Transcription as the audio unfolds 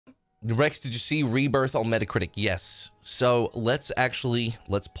Rex, did you see Rebirth on Metacritic? Yes. So let's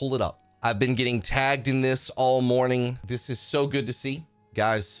pull it up. I've been getting tagged in this all morning. This is so good to see.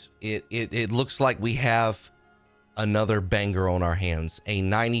 Guys, it looks like we have another banger on our hands. A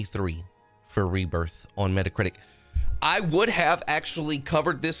 93 for Rebirth on Metacritic. I would have actually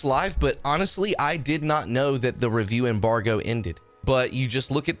covered this live, but honestly, I did not know that the review embargo ended. But you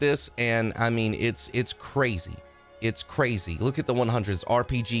just look at this and I mean, it's crazy. It's crazy. Look at the 100s,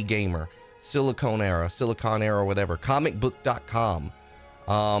 RPG Gamer, Silicon Era, whatever, comicbook.com.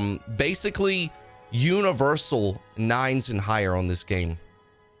 Basically universal 9s and higher on this game.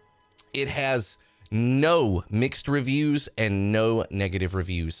 It has no mixed reviews and no negative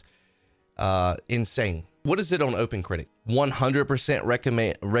reviews. Insane. What is it on OpenCritic?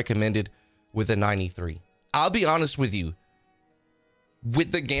 100% recommended with a 93. I'll be honest with you.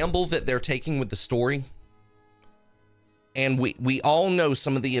 With the gamble that they're taking with the story, and we all know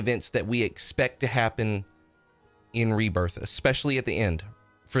some of the events that we expect to happen in Rebirth, especially at the end.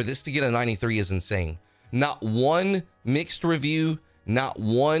 For this to get a 93 is insane. Not one mixed review, not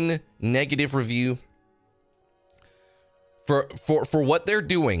one negative review. For what they're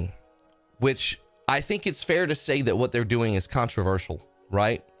doing, which I think it's fair to say that what they're doing is controversial,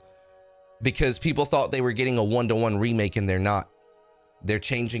 right? Because people thought they were getting a 1-to-1 remake and they're not. They're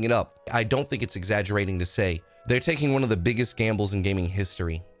changing it up. I don't think it's exaggerating to say they're taking one of the biggest gambles in gaming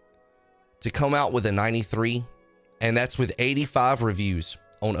history to come out with a 93, and that's with 85 reviews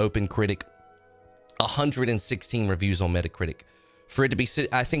on OpenCritic, 116 reviews on Metacritic. For it to be,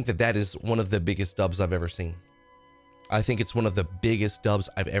 I think that is one of the biggest dubs I've ever seen. I think it's one of the biggest dubs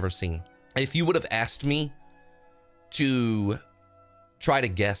I've ever seen. If you would have asked me to try to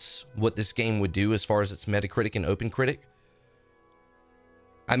guess what this game would do as far as its Metacritic and OpenCritic,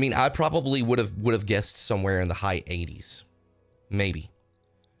 I mean, I probably would have guessed somewhere in the high 80s, maybe.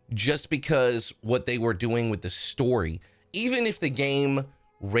 Just because what they were doing with the story, even if the game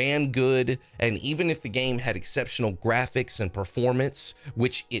ran good, and even if the game had exceptional graphics and performance,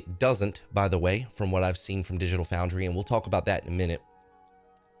 which it doesn't, by the way, from what I've seen from Digital Foundry, and we'll talk about that in a minute.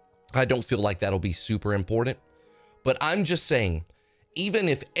 I don't feel like that'll be super important, but I'm just saying, even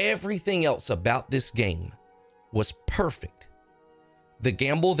if everything else about this game was perfect, the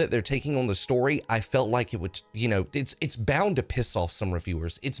gamble that they're taking on the story, I felt like it would, you know, it's bound to piss off some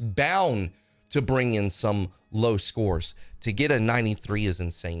reviewers. It's bound to bring in some low scores. To get a 93 is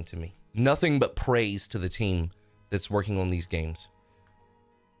insane to me. Nothing but praise to the team that's working on these games.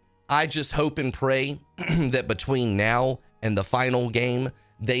 I just hope and pray that between now and the final game,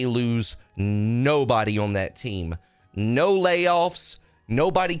 they lose nobody on that team. No layoffs,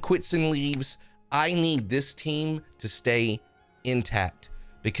 nobody quits and leaves. I need this team to stay intact,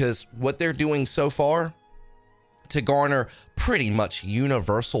 because what they're doing so far to garner pretty much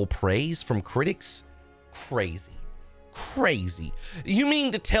universal praise from critics, crazy. You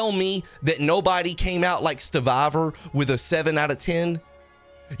mean to tell me that nobody came out like Survivor with a 7 out of 10?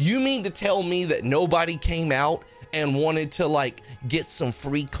 You mean to tell me that nobody came out and wanted to like get some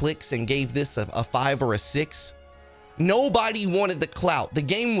free clicks and gave this a 5 or a 6? Nobody wanted the clout. The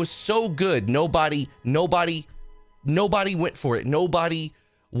game was so good. Nobody went for it. Nobody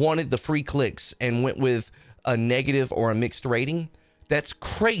wanted the free clicks and went with a negative or a mixed rating. That's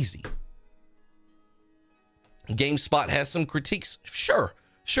crazy. GameSpot has some critiques. Sure.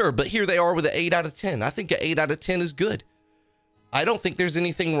 But here they are with an 8 out of 10. I think an 8 out of 10 is good. I don't think there's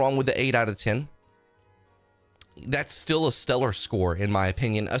anything wrong with the 8 out of 10. That's still a stellar score, in my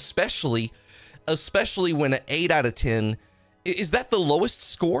opinion, especially when an 8 out of 10, is that the lowest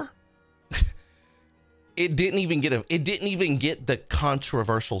score? It didn't even get the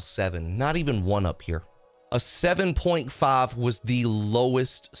controversial 7, not even 1 up here. A 7.5 was the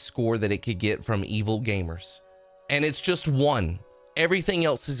lowest score that it could get from Evil Gamers. And it's just 1. Everything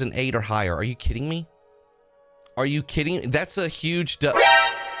else is an 8 or higher. Are you kidding me? Are you kidding? That's a huge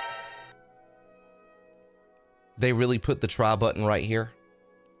They really put the try button right here.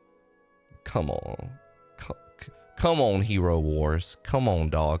 Come on. Come on, Hero Wars. Come on,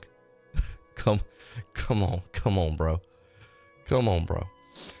 dog. Come on, bro. Come on, bro.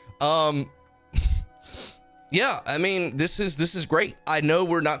 Yeah, I mean, this is great. I know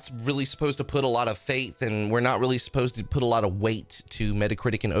we're not really supposed to put a lot of faith, and we're not really supposed to put a lot of weight to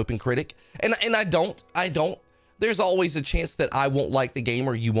Metacritic and OpenCritic, and I don't. There's always a chance that I won't like the game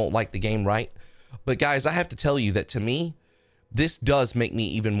or you won't like the game, right? But guys, I have to tell you that to me, this does make me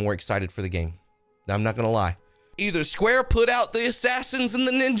even more excited for the game. I'm not gonna lie. Either Square put out the assassins and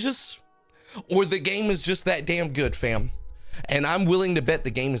the ninjas, or the game is just that damn good, fam. And I'm willing to bet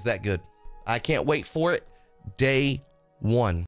the game is that good. I can't wait for it. Day 1.